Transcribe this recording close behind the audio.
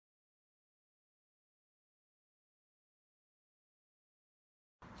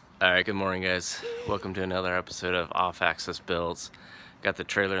Alright, good morning guys. Welcome to another episode of Off Axis Builds. Got the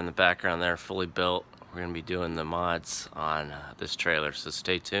trailer in the background there, fully built. We're going to be doing the mods on this trailer, so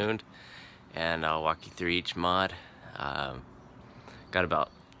stay tuned and I'll walk you through each mod. Got about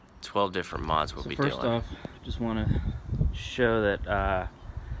 12 different mods we'll be doing. First off, just want to show that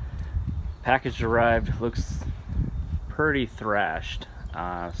package arrived. Looks pretty thrashed,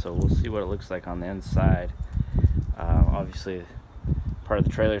 so we'll see what it looks like on the inside. Obviously part of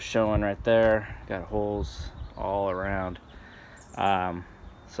the trailer showing right there, got holes all around,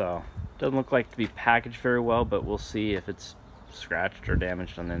 so doesn't look like to be packaged very well, but we'll see if it's scratched or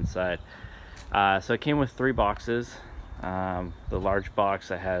damaged on the inside. So it came with 3 boxes. The large box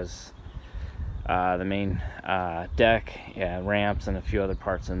that has the main deck, ramps, and a few other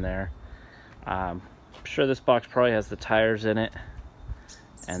parts in there. I'm sure this box probably has the tires in it,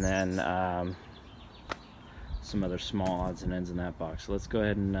 and then some other small odds and ends in that box. So let's go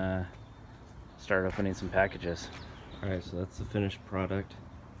ahead and start opening some packages. Alright, so that's the finished product.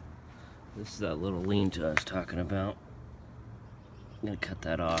 This is that little lean-to I was talking about. I'm gonna cut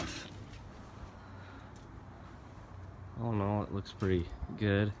that off. All in all, it looks pretty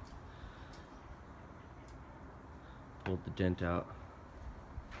good. Pulled the dent out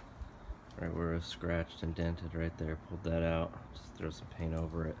right where it was scratched and dented right there. Pulled that out. Just throw some paint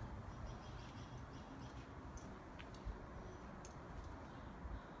over it.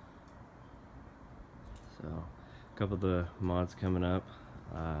 So, a couple of the mods coming up.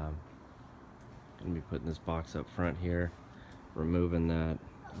 Gonna be putting this box up front here, removing that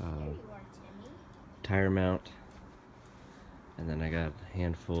tire mount, and then I got a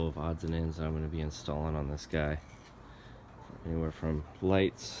handful of odds and ends I'm going to be installing on this guy. Anywhere from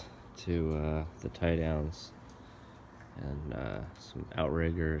lights to the tie downs and some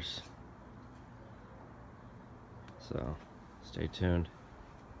outriggers. So stay tuned.